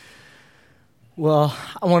Well,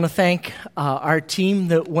 I want to thank our team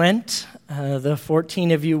that went. The 14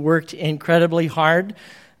 of you worked incredibly hard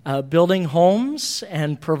building homes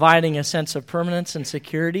and providing a sense of permanence and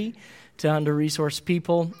security to under-resourced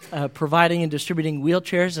people, providing and distributing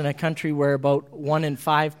wheelchairs in a country where about 1 in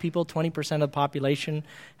 5 people, 20% of the population,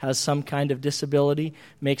 has some kind of disability,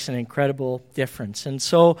 makes an incredible difference. And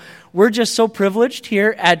so we're just so privileged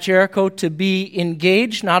here at Jericho to be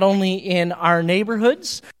engaged not only in our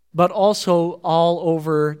neighborhoods, but also all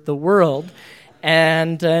over the world.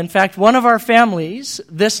 And in fact, one of our families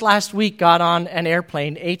this last week got on an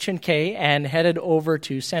airplane, H&K, and headed over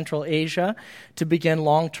to Central Asia to begin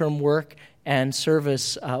long-term work and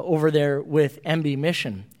service over there with MB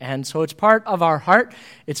Mission. And so it's part of our heart.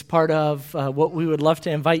 It's part of what we would love to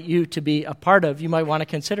invite you to be a part of. You might want to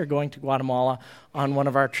consider going to Guatemala on one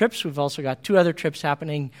of our trips. We've also got 2 other trips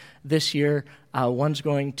happening this year. One's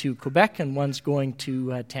going to Quebec and one's going to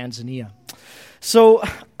Tanzania. So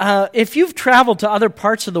if you've traveled to other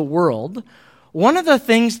parts of the world, one of the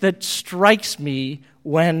things that strikes me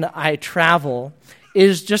when I travel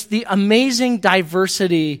is just the amazing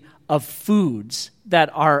diversity of foods that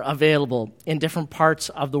are available in different parts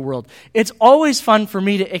of the world. It's always fun for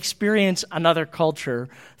me to experience another culture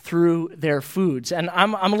through their foods. And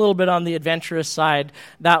I'm a little bit on the adventurous side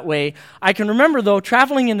that way. I can remember, though,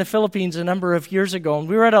 traveling in the Philippines a number of years ago, and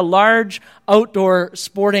we were at a large outdoor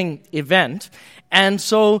sporting event. And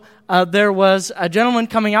so there was a gentleman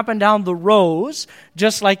coming up and down the rows,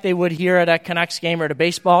 just like they would here at a Canucks game or at a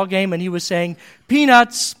baseball game, and he was saying,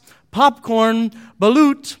 peanuts, popcorn,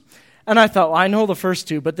 balut. And I thought, well, I know the first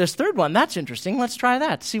 2, but this third one, that's interesting. Let's try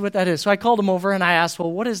that, see what that is. So I called him over and I asked,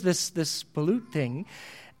 well, what is this balut thing?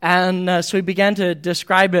 And so he began to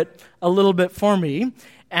describe it a little bit for me.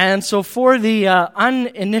 And so for the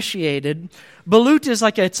uninitiated, balut is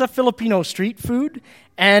it's a Filipino street food,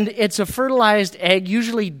 and it's a fertilized egg,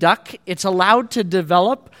 usually duck. It's allowed to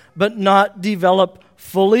develop, but not develop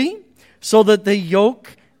fully, so that the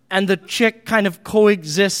yolk and the chick kind of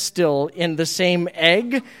coexist still in the same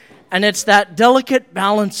egg. And it's that delicate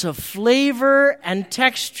balance of flavor and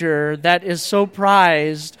texture that is so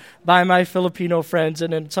prized by my Filipino friends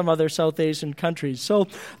and in some other South Asian countries. So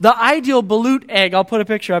the ideal balut egg, I'll put a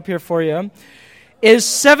picture up here for you, is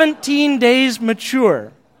 17 days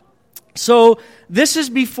mature. So this is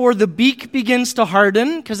before the beak begins to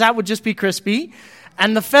harden, because that would just be crispy,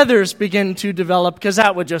 and the feathers begin to develop, because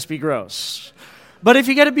that would just be gross. But if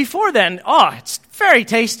you get it before then, it's very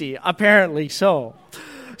tasty, apparently so.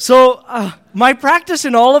 So my practice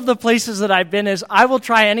in all of the places that I've been is I will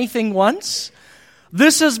try anything once.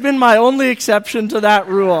 This has been my only exception to that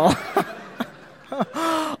rule.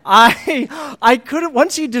 I couldn't,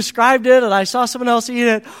 once he described it and I saw someone else eat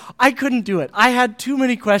it, I couldn't do it. I had too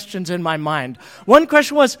many questions in my mind. One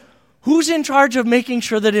question was, who's in charge of making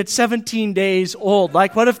sure that it's 17 days old?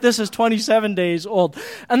 What if this is 27 days old?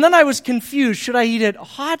 And then I was confused. Should I eat it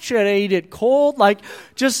hot? Should I eat it cold?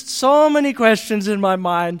 Just so many questions in my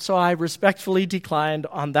mind, so I respectfully declined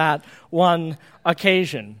on that one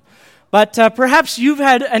occasion. But perhaps you've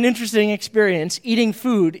had an interesting experience eating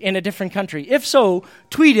food in a different country. If so,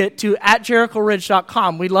 tweet it to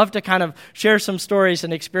 @JerichoRidge.com. We'd love to kind of share some stories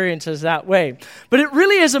and experiences that way. But it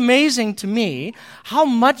really is amazing to me how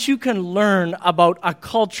much you can learn about a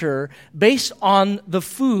culture based on the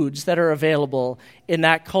foods that are available in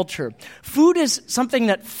that culture. Food is something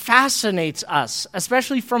that fascinates us,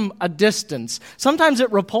 especially from a distance. Sometimes it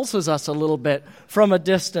repulses us a little bit from a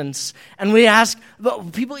distance. And we ask,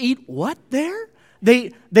 people eat what there?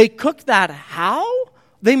 They cook that how?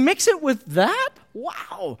 They mix it with that?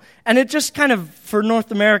 Wow. And it just kind of, for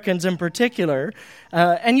North Americans in particular,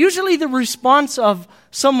 and usually the response of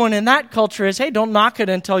someone in that culture is, hey, don't knock it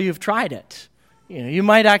until you've tried it. You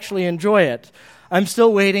might actually enjoy it. I'm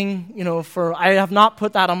still waiting, I have not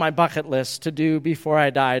put that on my bucket list to do before I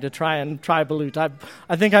die, to try balut.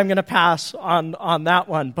 I think I'm going to pass on that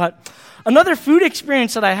one. But another food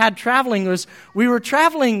experience that I had traveling was, we were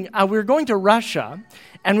going to Russia,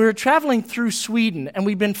 and we were traveling through Sweden, and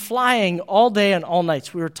we'd been flying all day and all night.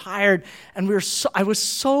 So we were tired, and I was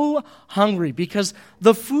so hungry because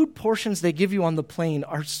the food portions they give you on the plane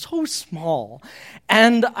are so small.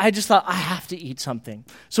 And I just thought, I have to eat something.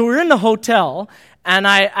 So we were in the hotel, and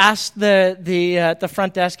I asked the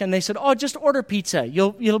front desk, and they said, just order pizza.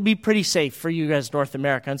 It'll be pretty safe for you guys North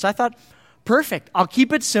Americans. I thought, perfect. I'll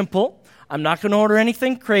keep it simple. I'm not going to order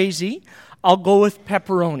anything crazy. I'll go with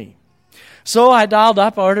pepperoni. So I dialed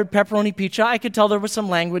up, I ordered pepperoni pizza. I could tell there were some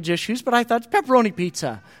language issues, but I thought, it's pepperoni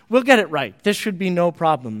pizza. We'll get it right. This should be no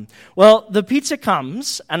problem. Well, the pizza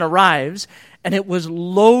comes and arrives, and it was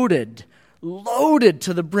loaded loaded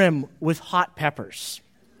to the brim with hot peppers.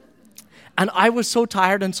 And I was so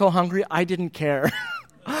tired and so hungry, I didn't care.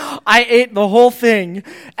 I ate the whole thing,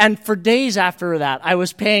 and for days after that, I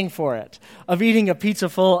was paying for it, of eating a pizza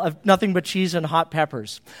full of nothing but cheese and hot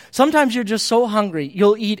peppers. Sometimes you're just so hungry,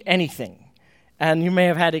 you'll eat anything, and you may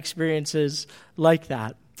have had experiences like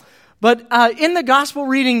that. But in the gospel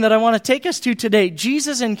reading that I want to take us to today,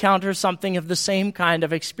 Jesus encounters something of the same kind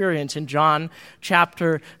of experience in John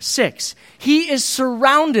chapter 6. He is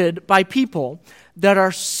surrounded by people that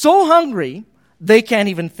are so hungry, they can't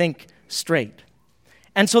even think straight.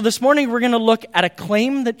 And so this morning we're going to look at a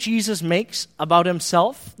claim that Jesus makes about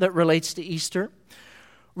himself that relates to Easter.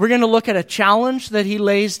 We're going to look at a challenge that he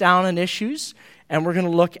lays down in issues, and we're going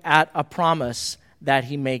to look at a promise that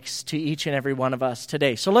he makes to each and every one of us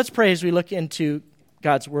today. So let's pray as we look into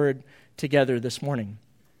God's word together this morning.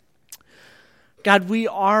 God, we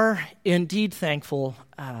are indeed thankful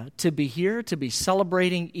to be here, to be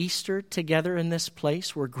celebrating Easter together in this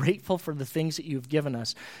place. We're grateful for the things that you've given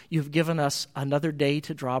us. You've given us another day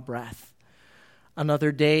to draw breath,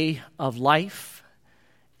 another day of life,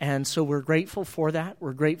 and so we're grateful for that.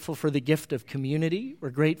 We're grateful for the gift of community. We're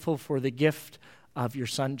grateful for the gift of your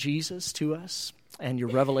Son Jesus to us and your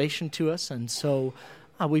revelation to us, and so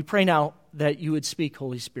we pray now that you would speak,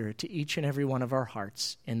 Holy Spirit, to each and every one of our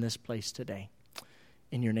hearts in this place today.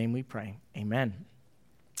 In your name we pray. Amen.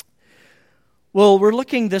 Well, we're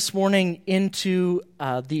looking this morning into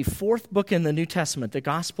the fourth book in the New Testament, the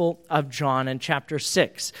Gospel of John, in chapter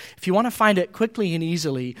 6. If you want to find it quickly and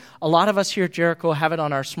easily, a lot of us here at Jericho have it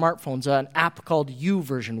on our smartphones, an app called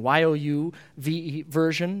YouVersion, Y-O-U-V-E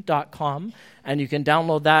version.com, and you can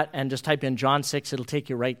download that and just type in John 6. It'll take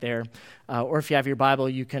you right there. Or if you have your Bible,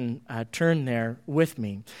 you can turn there with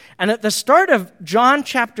me. And at the start of John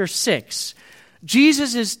chapter 6,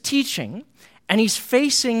 Jesus is teaching, and he's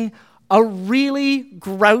facing a really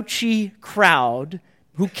grouchy crowd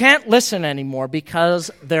who can't listen anymore because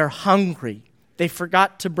they're hungry. They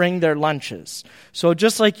forgot to bring their lunches. So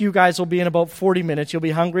just like you guys will be in about 40 minutes, you'll be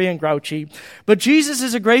hungry and grouchy. But Jesus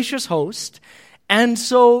is a gracious host, and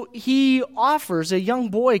so he offers, a young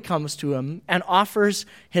boy comes to him and offers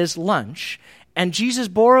his lunch. And Jesus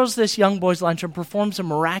borrows this young boy's lunch and performs a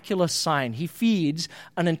miraculous sign. He feeds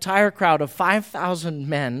an entire crowd of 5,000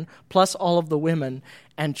 men, plus all of the women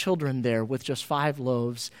and children there, with just 5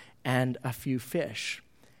 loaves and a few fish.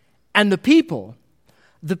 And the people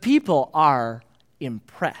are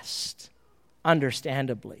impressed,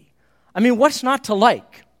 understandably. I mean, what's not to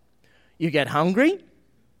like? You get hungry,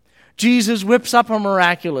 Jesus whips up a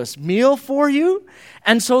miraculous meal for you,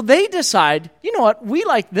 and so they decide, you know what, we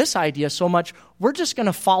like this idea so much, we're just going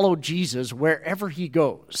to follow Jesus wherever he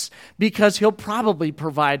goes, because he'll probably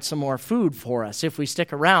provide some more food for us if we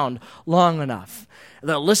stick around long enough.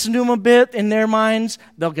 They'll listen to him a bit in their minds,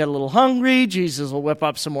 they'll get a little hungry, Jesus will whip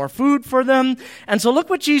up some more food for them, and so look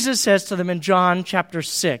what Jesus says to them in John chapter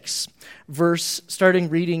 6, starting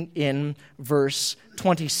reading in verse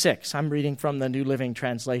 26. I'm reading from the New Living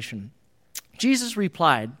Translation. Jesus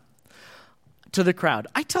replied to the crowd,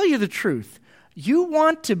 I tell you the truth, you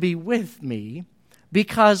want to be with me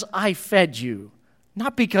because I fed you,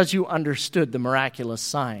 not because you understood the miraculous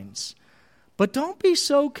signs. But don't be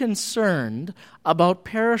so concerned about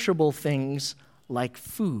perishable things like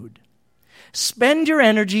food. Spend your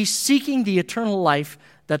energy seeking the eternal life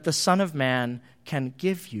that the Son of Man can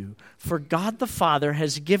give you, for God the Father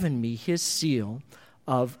has given me his seal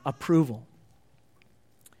of approval.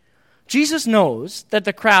 Jesus knows that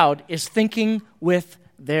the crowd is thinking with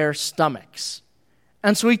their stomachs.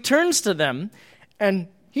 And so he turns to them and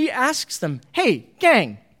he asks them, hey,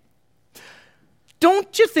 gang,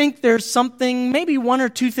 don't you think there's something, maybe one or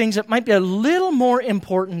two things that might be a little more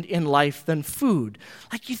important in life than food?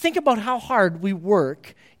 Like you think about how hard we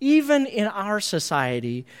work, even in our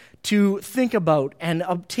society, to think about and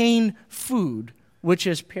obtain food which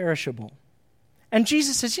is perishable. And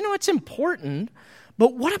Jesus says, you know, it's important,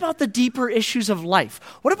 but what about the deeper issues of life?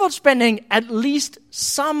 What about spending at least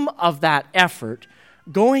some of that effort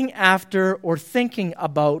going after or thinking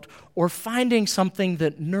about or finding something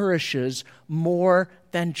that nourishes more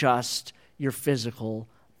than just your physical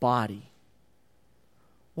body?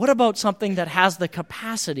 What about something that has the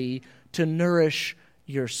capacity to nourish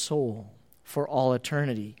your soul for all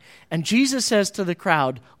eternity? And Jesus says to the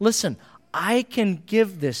crowd, listen, I can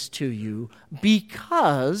give this to you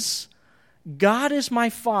because God is my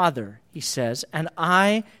Father, he says, and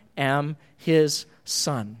I am his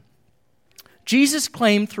Son. Jesus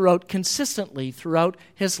claimed consistently throughout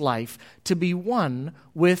his life to be one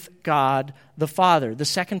with God the Father, the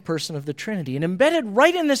second person of the Trinity. And embedded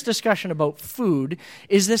right in this discussion about food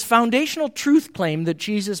is this foundational truth claim that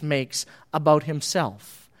Jesus makes about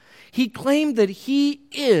himself. He claimed that he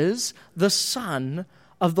is the Son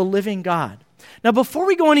of the living God. Now, before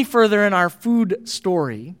we go any further in our food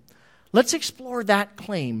story, let's explore that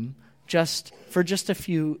claim for just a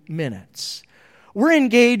few minutes. We're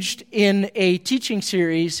engaged in a teaching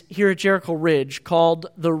series here at Jericho Ridge called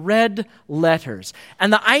The Red Letters.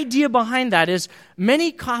 And the idea behind that is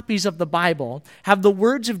many copies of the Bible have the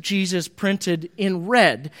words of Jesus printed in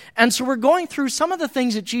red. And so we're going through some of the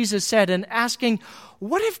things that Jesus said and asking,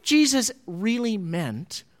 what if Jesus really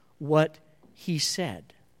meant what he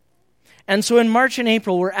said? And so in March and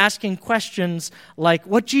April, we're asking questions like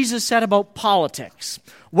what Jesus said about politics,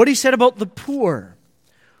 what he said about the poor,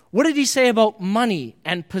 what did he say about money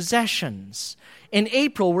and possessions? In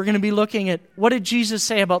April, we're going to be looking at what did Jesus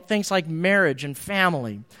say about things like marriage and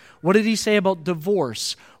family? What did he say about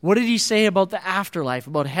divorce? What did he say about the afterlife,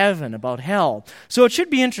 about heaven, about hell? So it should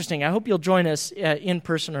be interesting. I hope you'll join us in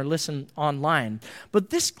person or listen online. But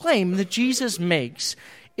this claim that Jesus makes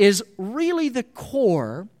is really the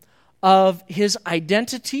core of his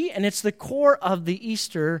identity, and it's the core of the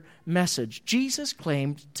Easter message. Jesus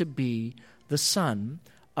claimed to be the Son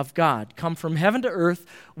of God, come from heaven to earth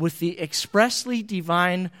with the expressly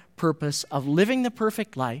divine purpose of living the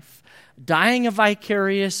perfect life, dying a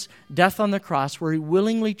vicarious death on the cross where he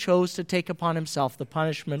willingly chose to take upon himself the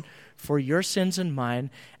punishment for your sins and mine.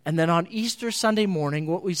 And then on Easter Sunday morning,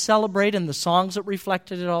 what we celebrate, and the songs that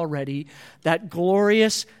reflected it already, that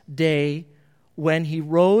glorious day when he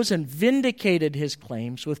rose and vindicated his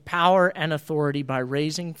claims with power and authority by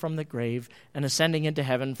raising from the grave and ascending into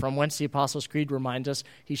heaven, from whence the Apostles' Creed reminds us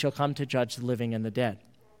he shall come to judge the living and the dead.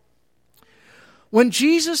 When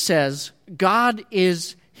Jesus says God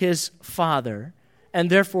is his Father, and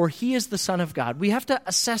therefore he is the Son of God, we have to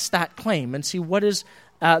assess that claim and see what is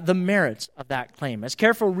the merits of that claim. As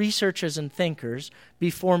careful researchers and thinkers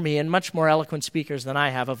before me, and much more eloquent speakers than I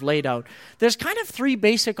have laid out, there's kind of three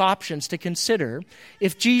basic options to consider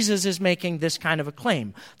if Jesus is making this kind of a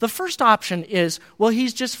claim. The first option is, well,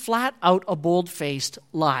 he's just flat out a bold-faced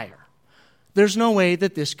liar. There's no way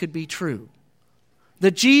that this could be true.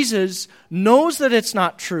 That Jesus knows that it's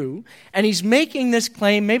not true, and he's making this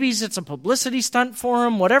claim. Maybe it's a publicity stunt for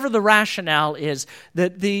him, whatever the rationale is.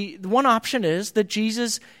 That the one option is that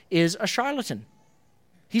Jesus is a charlatan.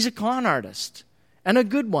 He's a con artist, and a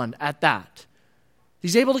good one at that.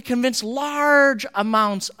 He's able to convince large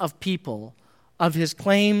amounts of people of his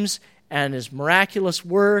claims and his miraculous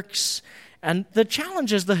works. And the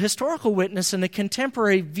challenge is the historical witness and the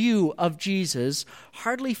contemporary view of Jesus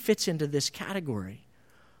hardly fits into this category.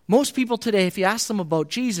 Most people today, if you ask them about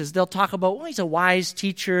Jesus, they'll talk about, well, he's a wise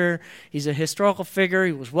teacher, he's a historical figure,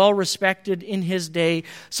 he was well respected in his day.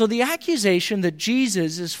 So the accusation that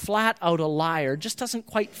Jesus is flat out a liar just doesn't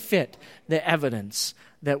quite fit the evidence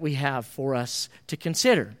that we have for us to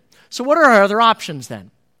consider. So what are our other options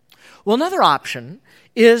then? Well, another option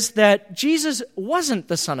is that Jesus wasn't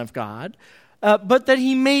the Son of God, but that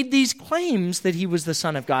he made these claims that he was the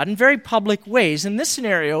Son of God in very public ways. In this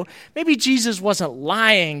scenario, maybe Jesus wasn't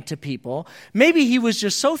lying to people. Maybe he was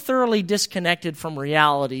just so thoroughly disconnected from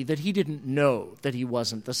reality that he didn't know that he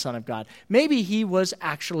wasn't the Son of God. Maybe he was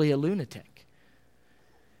actually a lunatic.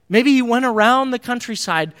 Maybe he went around the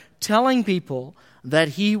countryside telling people that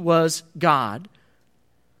he was God,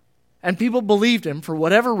 and people believed him for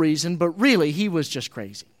whatever reason, but really he was just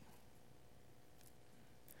crazy.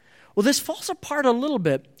 Well, this falls apart a little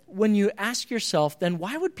bit when you ask yourself, then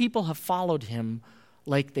why would people have followed him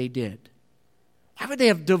like they did? Why would they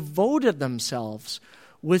have devoted themselves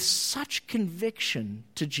with such conviction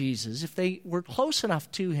to Jesus if they were close enough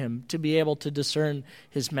to him to be able to discern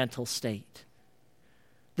his mental state?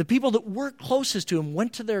 The people that were closest to him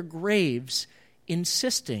went to their graves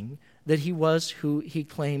insisting that he was who he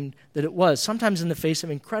claimed that it was, sometimes in the face of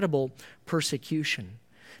incredible persecution.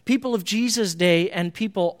 People of Jesus' day and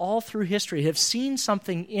people all through history have seen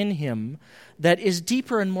something in him that is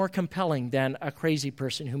deeper and more compelling than a crazy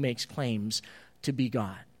person who makes claims to be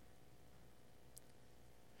God.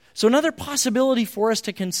 So another possibility for us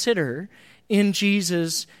to consider in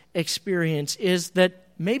Jesus' experience is that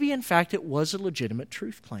maybe in fact it was a legitimate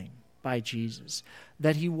truth claim by Jesus,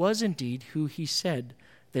 that he was indeed who he said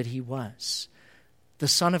that he was, the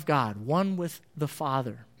Son of God, one with the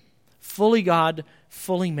Father. Fully God,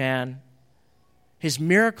 fully man. His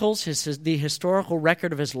miracles, the historical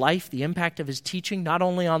record of his life, the impact of his teaching, not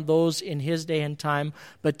only on those in his day and time,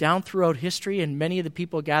 but down throughout history and many of the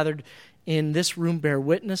people gathered in this room bear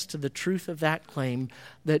witness to the truth of that claim,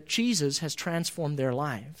 that Jesus has transformed their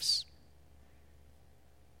lives.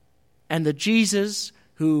 And that Jesus,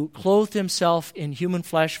 who clothed himself in human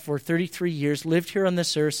flesh for 33 years, lived here on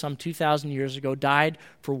this earth some 2,000 years ago, died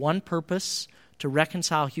for one purpose, to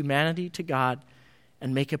reconcile humanity to God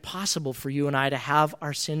and make it possible for you and I to have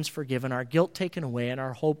our sins forgiven, our guilt taken away, and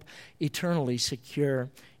our hope eternally secure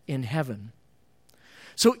in heaven.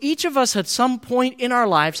 So each of us at some point in our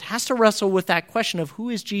lives has to wrestle with that question of who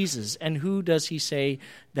is Jesus and who does he say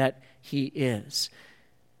that he is.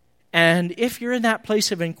 And if you're in that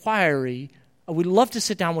place of inquiry, we'd love to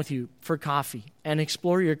sit down with you for coffee and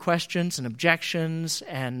explore your questions and objections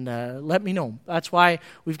and let me know. That's why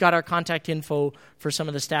we've got our contact info for some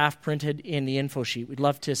of the staff printed in the info sheet. We'd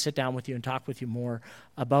love to sit down with you and talk with you more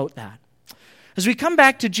about that. As we come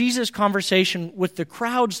back to Jesus' conversation with the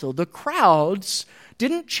crowds, though, the crowds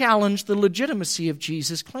didn't challenge the legitimacy of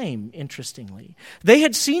Jesus' claim, interestingly. They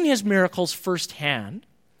had seen his miracles firsthand,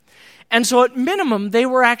 and so at minimum, they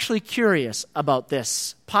were actually curious about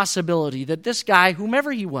this possibility that this guy,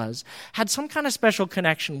 whomever he was, had some kind of special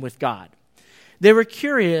connection with God. They were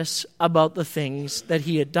curious about the things that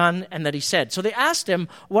he had done and that he said. So they asked him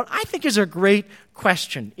what I think is a great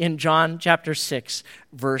question in John chapter 6,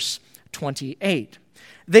 verse 28.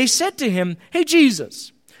 They said to him, "Hey,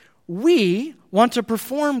 Jesus, we want to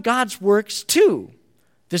perform God's works too.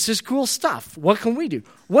 This is cool stuff. What can we do?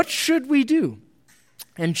 What should we do?"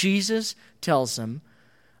 And Jesus tells them,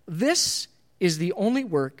 "This is the only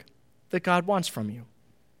work that God wants from you.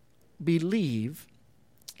 Believe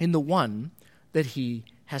in the one that he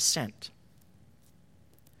has sent."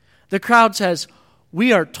 The crowd says,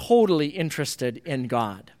 "We are totally interested in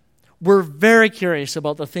God. We're very curious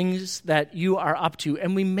about the things that you are up to,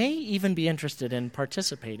 and we may even be interested in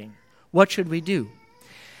participating. What should we do?"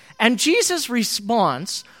 And Jesus'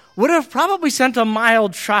 response would have probably sent a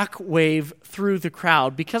mild shock wave through the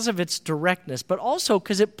crowd because of its directness, but also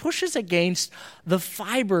because it pushes against the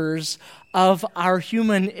fibers of our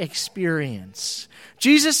human experience.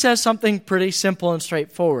 Jesus says something pretty simple and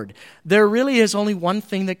straightforward. There really is only one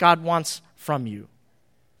thing that God wants from you.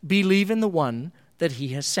 Believe in the one that he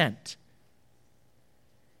has sent.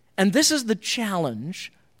 And this is the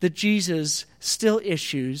challenge that Jesus still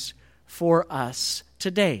issues for us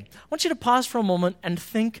today. I want you to pause for a moment and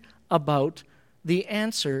think about the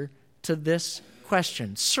answer to this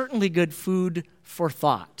question. Certainly good food for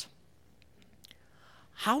thought.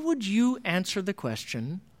 How would you answer the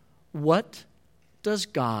question, what does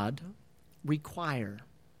God require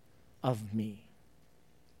of me?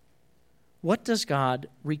 What does God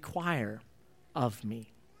require of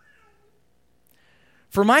me?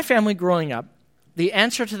 For my family growing up, the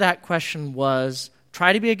answer to that question was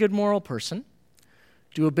try to be a good moral person,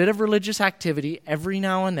 do a bit of religious activity every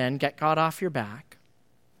now and then, get God off your back.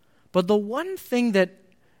 But the one thing that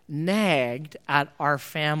nagged at our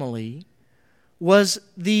family was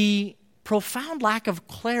the profound lack of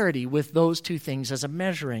clarity with those two things as a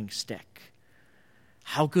measuring stick.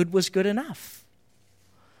 How good was good enough?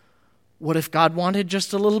 What if God wanted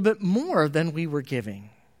just a little bit more than we were giving?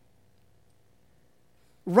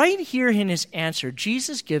 Right here in his answer,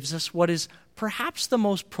 Jesus gives us what is perhaps the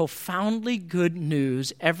most profoundly good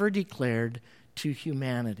news ever declared to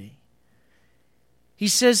humanity. He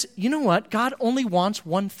says, you know what? God only wants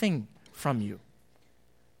one thing from you.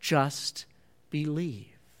 Just believe.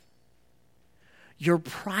 Your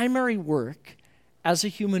primary work as a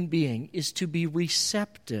human being is to be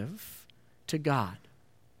receptive to God.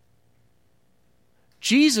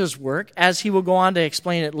 Jesus' work, as he will go on to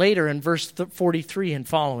explain it later in verse 43 and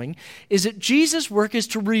following, is that Jesus' work is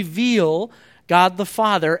to reveal God the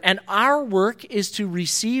Father, and our work is to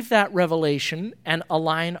receive that revelation and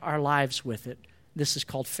align our lives with it. This is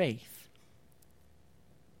called faith.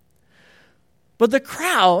 But the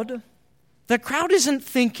crowd isn't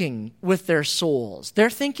thinking with their souls. They're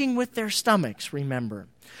thinking with their stomachs, remember.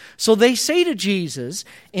 So they say to Jesus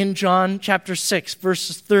in John chapter 6,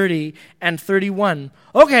 verses 30 and 31,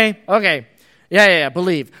 okay, yeah,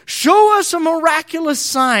 believe. Show us a miraculous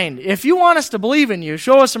sign. If you want us to believe in you,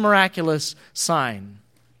 show us a miraculous sign.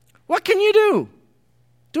 What can you do?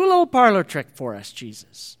 Do a little parlor trick for us,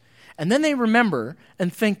 Jesus. And then they remember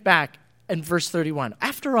and think back in verse 31.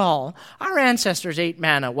 After all, our ancestors ate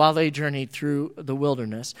manna while they journeyed through the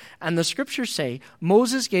wilderness, and the scriptures say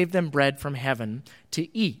Moses gave them bread from heaven to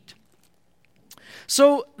eat.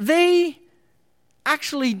 So they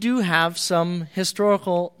actually do have some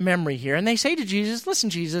historical memory here. And they say to Jesus, listen,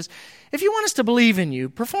 Jesus, if you want us to believe in you,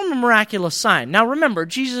 perform a miraculous sign. Now remember,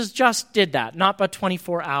 Jesus just did that, not but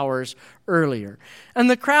 24 hours earlier. And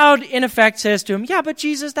the crowd, in effect, says to him, yeah, but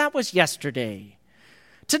Jesus, that was yesterday.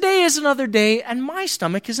 Today is another day, and my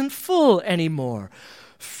stomach isn't full anymore.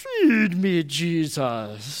 Feed me,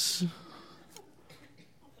 Jesus.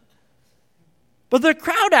 But the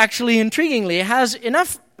crowd actually, intriguingly, has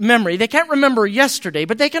enough memory. They can't remember yesterday,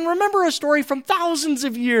 but they can remember a story from thousands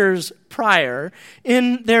of years prior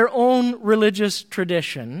in their own religious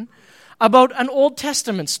tradition about an Old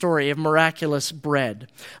Testament story of miraculous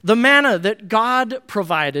bread. The manna that God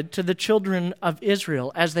provided to the children of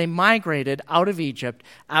Israel as they migrated out of Egypt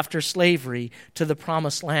after slavery to the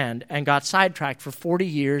Promised Land and got sidetracked for 40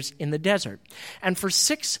 years in the desert. And for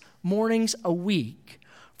 6 mornings a week,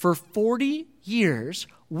 for 40 years,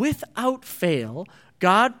 without fail,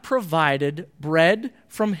 God provided bread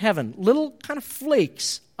from heaven, little kind of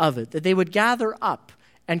flakes of it that they would gather up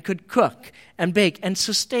and could cook and bake, and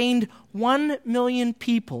sustained 1 million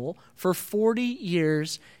people for 40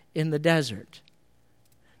 years in the desert.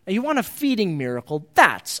 Now, you want a feeding miracle?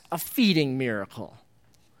 That's a feeding miracle.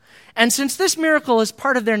 And since this miracle is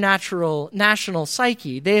part of their national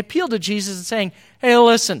psyche, they appeal to Jesus and saying, hey,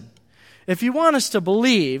 listen, if you want us to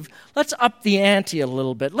believe, let's up the ante a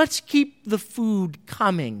little bit. Let's keep the food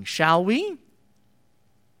coming, shall we?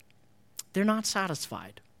 They're not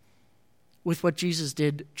satisfied with what Jesus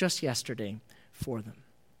did just yesterday for them.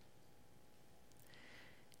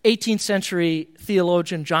 18th century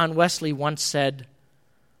theologian John Wesley once said,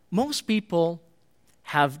 most people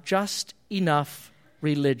have just enough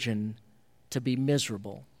religion to be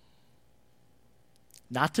miserable.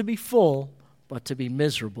 Not to be full, but to be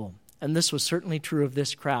miserable. And this was certainly true of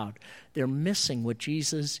this crowd. They're missing what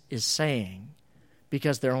Jesus is saying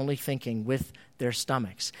because they're only thinking with their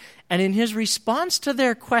stomachs. And in his response to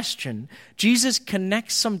their question, Jesus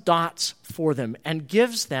connects some dots for them and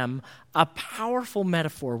gives them a powerful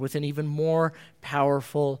metaphor with an even more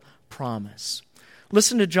powerful promise.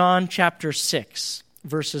 Listen to John chapter 6,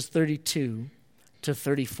 verses 32 to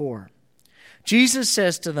 34. Jesus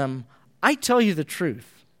says to them, I tell you the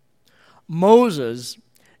truth. Moses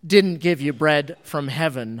didn't give you bread from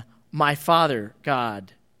heaven. My Father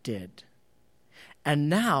God did. And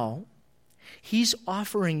now he's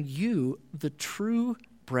offering you the true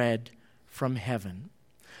bread from heaven.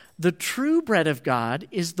 The true bread of God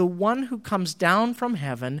is the one who comes down from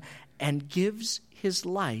heaven and gives his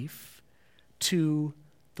life to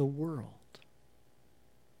the world.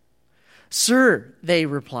 Sir, they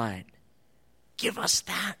replied, give us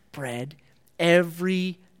that bread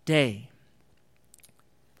every day.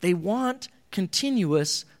 They want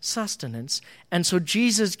continuous sustenance. And so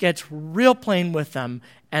Jesus gets real plain with them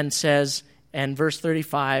and says, in verse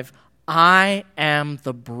 35, I am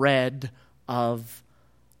the bread of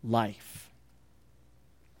life.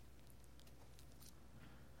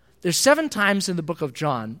 There's 7 times in the book of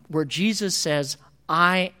John where Jesus says,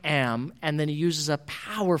 I am, and then he uses a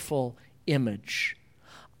powerful image.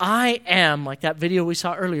 I am, like that video we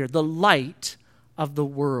saw earlier, the light of the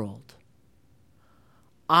world.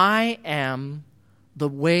 I am the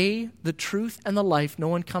way, the truth, and the life. No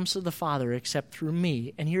one comes to the Father except through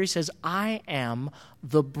me. And here he says, I am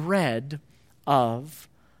the bread of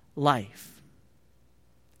life.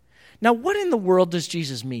 Now, what in the world does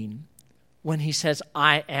Jesus mean when he says,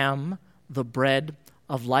 I am the bread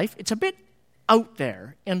of life? It's a bit out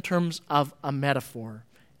there in terms of a metaphor,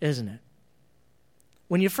 isn't it?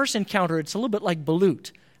 When you first encounter it, it's a little bit like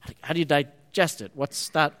balut. How do you digest it? What's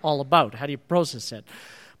that all about? How do you process it?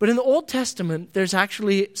 But in the Old Testament, there's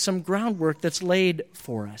actually some groundwork that's laid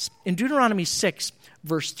for us. In Deuteronomy 6,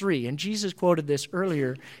 verse 3, and Jesus quoted this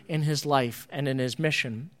earlier in his life and in his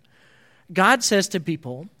mission, God says to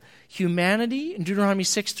people, humanity, in Deuteronomy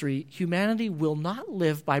 6:3, humanity will not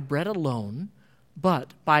live by bread alone,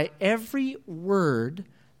 but by every word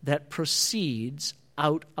that proceeds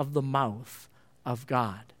out of the mouth of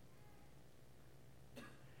God.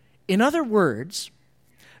 In other words,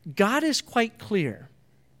 God is quite clear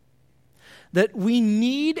that we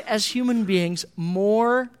need as human beings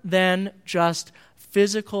more than just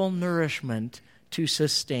physical nourishment to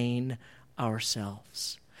sustain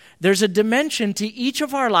ourselves. There's a dimension to each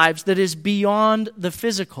of our lives that is beyond the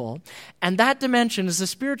physical, and that dimension is the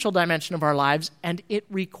spiritual dimension of our lives, and it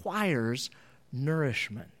requires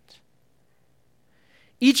nourishment.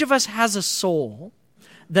 Each of us has a soul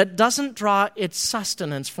that doesn't draw its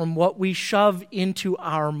sustenance from what we shove into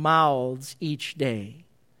our mouths each day.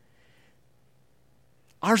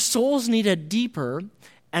 Our souls need a deeper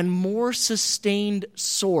and more sustained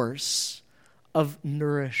source of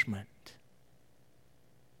nourishment.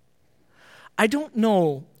 I don't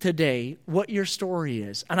know today what your story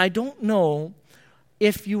is, and I don't know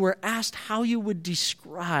if you were asked how you would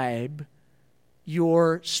describe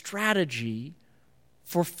your strategy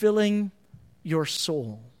for filling your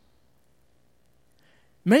soul.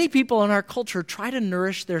 Many people in our culture try to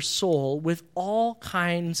nourish their soul with all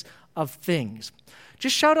kinds of things.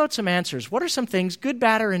 Just shout out some answers. What are some things, good,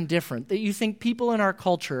 bad, or indifferent, that you think people in our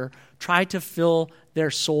culture try to fill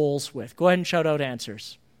their souls with? Go ahead and shout out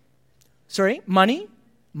answers. Sorry, money?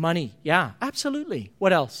 Money, yeah, absolutely.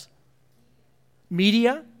 What else?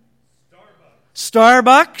 Media?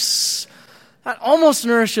 Starbucks. That almost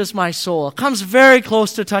nourishes my soul. It comes very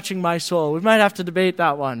close to touching my soul. We might have to debate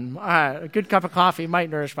that one. All right, a good cup of coffee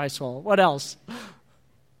might nourish my soul. What else?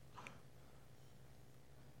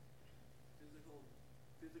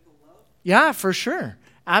 Physical love? Yeah, for sure.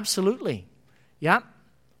 Absolutely. Yeah.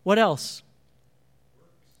 What else?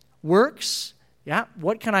 Works. Yeah.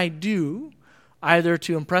 What can I do either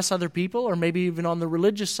to impress other people or maybe even on the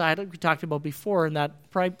religious side, like we talked about before in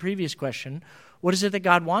that previous question? What is it that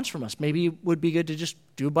God wants from us? Maybe it would be good to just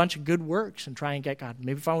do a bunch of good works and try and get God.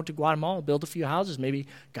 Maybe if I went to Guatemala, build a few houses, maybe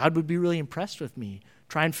God would be really impressed with me.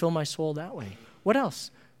 Try and fill my soul that way. What else?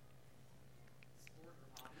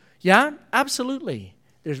 Yeah, absolutely.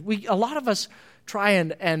 A lot of us try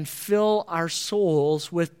and fill our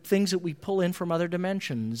souls with things that we pull in from other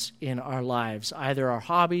dimensions in our lives, either our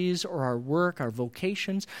hobbies or our work, our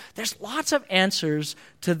vocations. There's lots of answers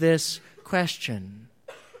to this question.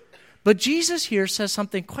 But Jesus here says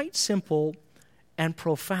something quite simple and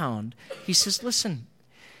profound. He says, listen,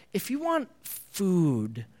 if you want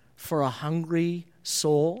food for a hungry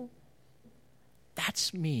soul,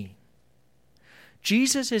 that's me.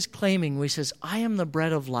 Jesus is claiming, he says, I am the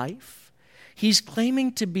bread of life. He's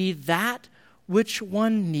claiming to be that which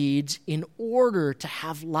one needs in order to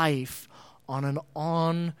have life on an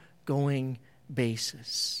ongoing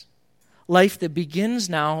basis. Life that begins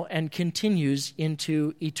now and continues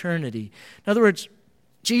into eternity. In other words,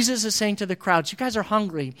 Jesus is saying to the crowds, you guys are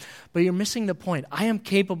hungry, but you're missing the point. I am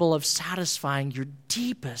capable of satisfying your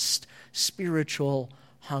deepest spiritual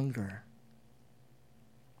hunger.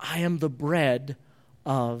 I am the bread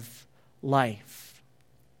of life.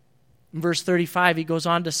 In verse 35, he goes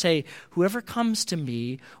on to say, whoever comes to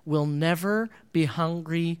me will never be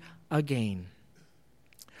hungry again.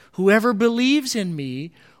 Whoever believes in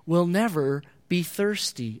me will never be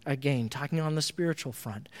thirsty again, talking on the spiritual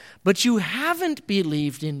front. But you haven't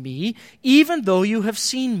believed in me, even though you have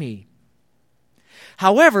seen me.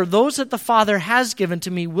 However, those that the Father has given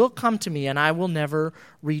to me will come to me, and I will never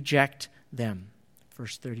reject them.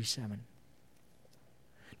 Verse 37.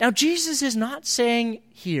 Now, Jesus is not saying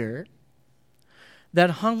here that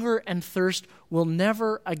hunger and thirst will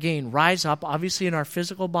never again rise up, obviously in our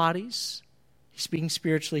physical bodies. He's speaking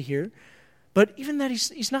spiritually here. But even that,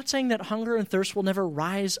 he's not saying that hunger and thirst will never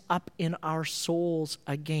rise up in our souls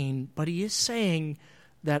again. But he is saying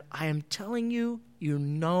that I am telling you, you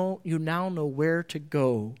now know where to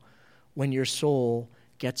go when your soul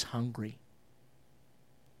gets hungry.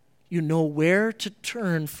 You know where to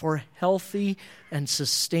turn for healthy and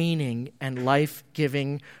sustaining and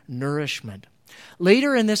life-giving nourishment.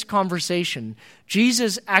 Later in this conversation,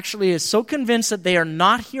 Jesus actually is so convinced that they are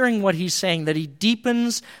not hearing what he's saying that he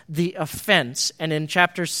deepens the offense. And in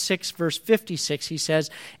chapter 6, verse 56, he says,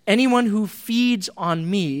 anyone who feeds on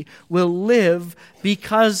me will live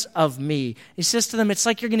because of me. He says to them, it's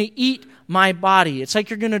like you're going to eat my body. It's like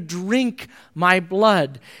you're going to drink my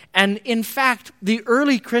blood. And in fact, the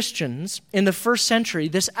early Christians in the first century,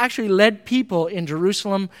 this actually led people in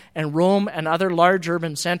Jerusalem and Rome and other large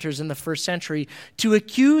urban centers in the first century to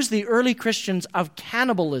accuse the early Christians of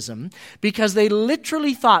cannibalism because they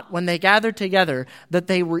literally thought when they gathered together that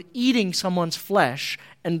they were eating someone's flesh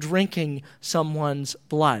and drinking someone's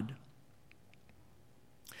blood.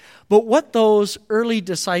 But what those early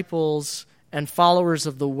disciples and followers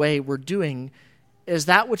of the way were doing is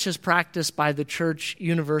that which is practiced by the church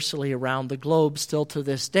universally around the globe still to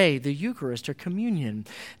this day, the Eucharist or communion.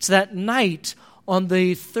 It's that night on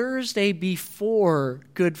the Thursday before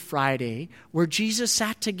Good Friday where Jesus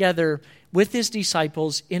sat together with his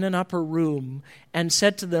disciples in an upper room and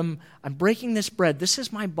said to them, I'm breaking this bread. This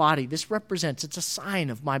is my body. This represents, it's a sign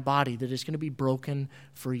of my body that is going to be broken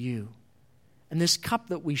for you. And this cup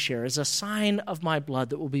that we share is a sign of my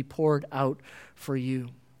blood that will be poured out for you.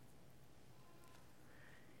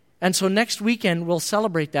 And so next weekend, we'll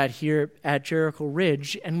celebrate that here at Jericho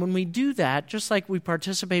Ridge. And when we do that, just like we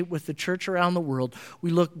participate with the church around the world,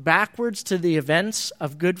 we look backwards to the events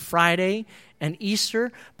of Good Friday and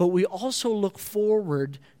Easter, but we also look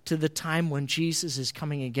forward to the time when Jesus is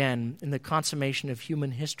coming again in the consummation of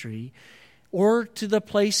human history, or to the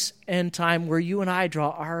place and time where you and I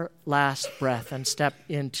draw our last breath and step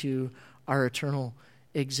into our eternal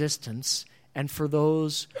existence. And for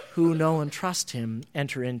those who know and trust him,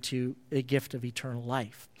 enter into the gift of eternal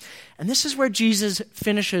life. And this is where Jesus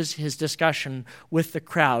finishes his discussion with the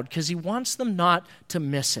crowd, because he wants them not to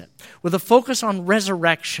miss it, with a focus on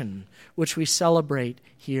resurrection, which we celebrate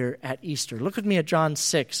here at Easter. Look with me at John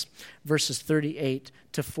 6, verses 38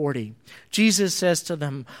 to 40. Jesus says to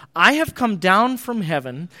them, "I have come down from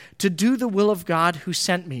heaven to do the will of God who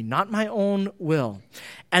sent me, not my own will.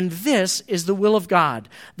 And this is the will of God,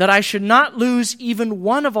 that I should not lose even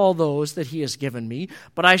one of all those that he has given me,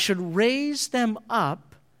 but I should raise them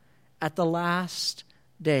up at the last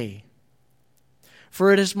day.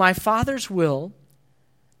 For it is my Father's will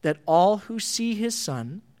that all who see his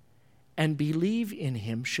Son and believe in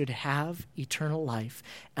him should have eternal life,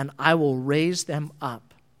 and I will raise them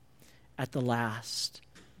up at the last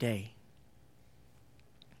day."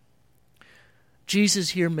 Jesus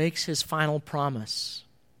here makes his final promise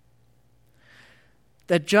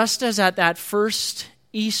that just as at that first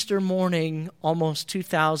Easter morning, almost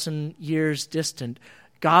 2,000 years distant,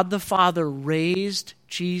 God the Father raised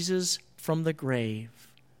Jesus from the grave,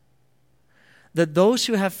 that those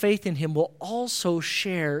who have faith in him will also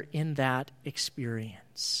share in that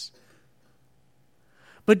experience.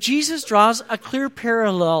 But Jesus draws a clear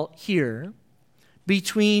parallel here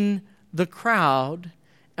between the crowd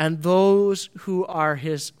and those who are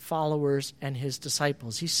his followers and his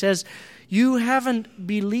disciples. He says, "You haven't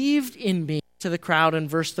believed in me," to the crowd in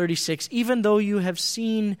verse 36, "even though you have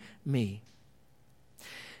seen me."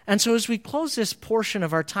 And so as we close this portion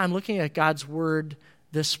of our time looking at God's word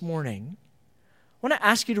this morning, I want to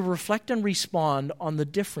ask you to reflect and respond on the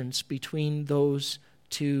difference between those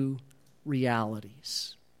two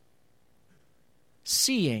realities: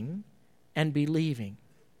 seeing and believing.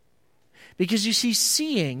 Because you see,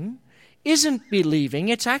 seeing isn't believing,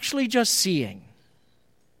 it's actually just seeing.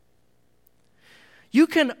 You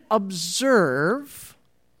can observe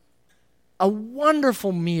a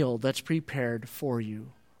wonderful meal that's prepared for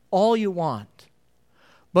you, all you want.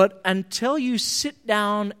 But until you sit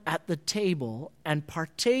down at the table and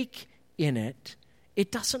partake in it, it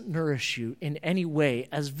doesn't nourish you in any way,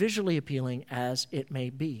 as visually appealing as it may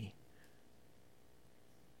be.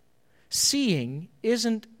 Seeing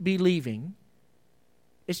isn't believing,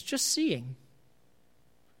 it's just seeing.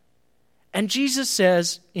 And Jesus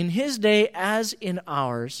says, in his day as in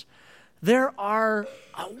ours, there are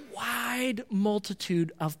a wide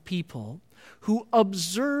multitude of people who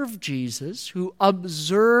observe Jesus, who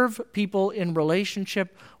observe people in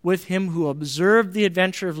relationship with him, who observe the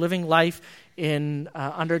adventure of living life in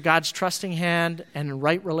under God's trusting hand and in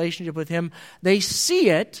right relationship with him. They see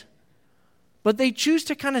it, but they choose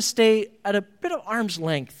to kind of stay at a bit of arm's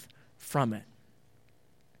length from it.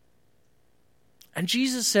 And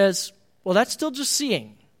Jesus says, well, that's still just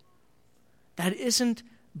seeing. That isn't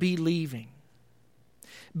believing.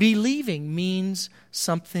 Believing means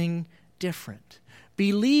something different.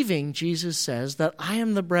 Believing, Jesus says, that I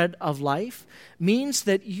am the bread of life means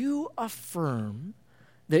that you affirm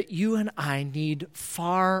that you and I need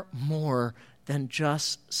far more than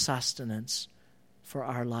just sustenance for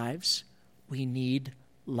our lives. We need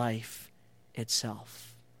life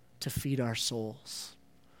itself to feed our souls.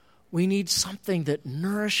 We need something that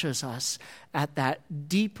nourishes us at that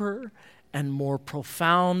deeper and more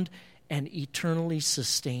profound and eternally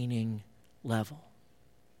sustaining level.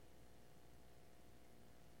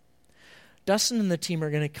 Dustin and the team are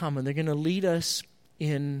going to come, and they're going to lead us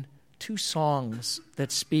in two songs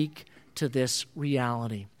that speak to this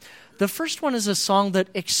reality. The first one is a song that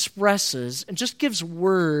expresses and just gives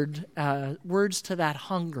words to that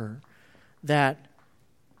hunger that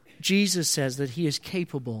Jesus says that he is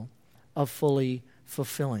capable of fully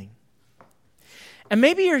fulfilling. And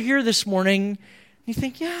maybe you're here this morning and you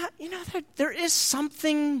think, there is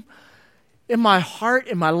something in my heart,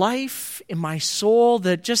 in my life, in my soul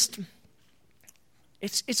that just,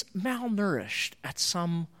 it's malnourished at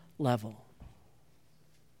some level.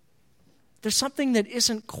 There's something that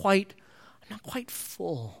I'm not quite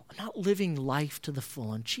full. I'm not living life to the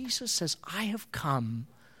full. And Jesus says, I have come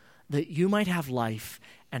that you might have life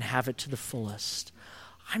and have it to the fullest.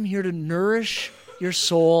 I'm here to nourish your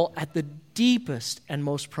soul at the deepest and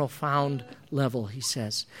most profound level, he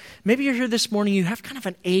says. Maybe you're here this morning, you have kind of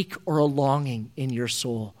an ache or a longing in your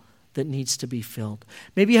soul that needs to be filled.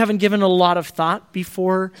 Maybe you haven't given a lot of thought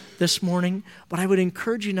before this morning, but I would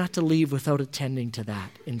encourage you not to leave without attending to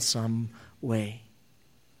that in some way.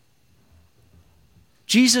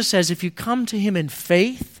 Jesus says if you come to him in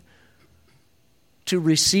faith to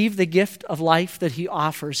receive the gift of life that he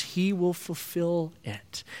offers, he will fulfill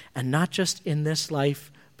it. And not just in this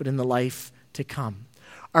life, but in the life to come.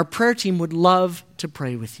 Our prayer team would love to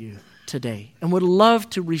pray with you today and would love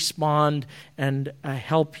to respond and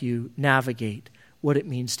help you navigate what it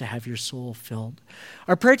means to have your soul filled.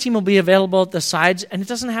 Our prayer team will be available at the sides, and it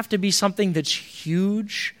doesn't have to be something that's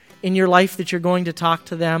huge in your life that you're going to talk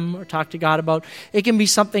to them or talk to God about. It can be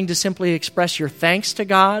something to simply express your thanks to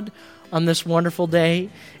God on this wonderful day.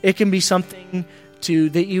 It can be something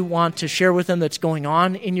that you want to share with them that's going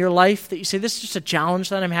on in your life, that you say, this is just a challenge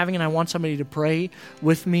that I'm having and I want somebody to pray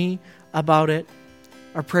with me about it.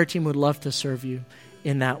 Our prayer team would love to serve you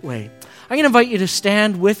in that way. I'm going to invite you to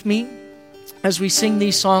stand with me as we sing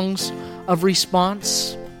these songs of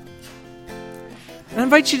response. And I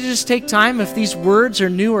invite you to just take time, if these words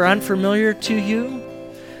are new or unfamiliar to you,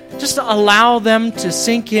 just to allow them to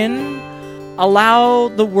sink in, allow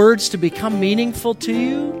the words to become meaningful to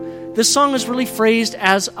you. This song is really phrased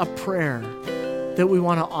as a prayer that we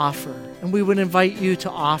want to offer, and we would invite you to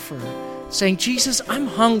offer, saying, Jesus, I'm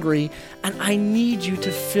hungry and I need you to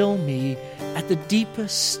fill me at the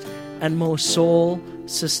deepest and most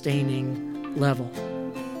soul-sustaining level.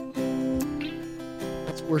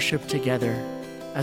 Let's worship together